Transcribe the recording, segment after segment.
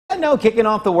no, kicking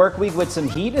off the work week with some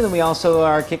heat, and then we also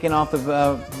are kicking off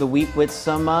the week with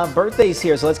some birthdays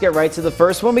here. So let's get right to the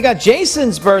first one. We got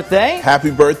Jason's birthday.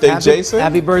 Happy birthday, Jason.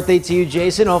 Happy birthday to you,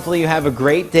 Jason. Hopefully you have a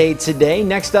great day today.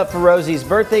 Next up for Rosie's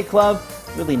birthday club,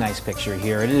 really nice picture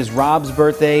here. It is Rob's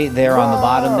birthday there on the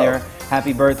bottom there.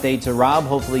 Happy birthday to Rob.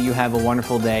 Hopefully you have a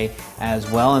wonderful day as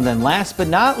well. And then last but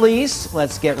not least,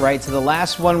 let's get right to the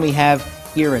last one. We have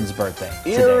Éireann's birthday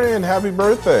today. Éireann, happy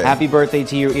birthday. Happy birthday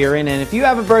to you, Éireann. And if you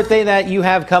have a birthday that you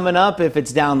have coming up, if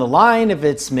it's down the line, if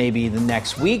it's maybe the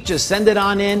next week, just send it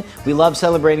on in. We love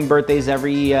celebrating birthdays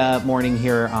every morning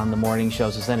here on the morning show.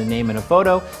 So send a name and a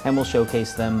photo, and we'll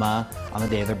showcase them on the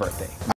day of their birthday.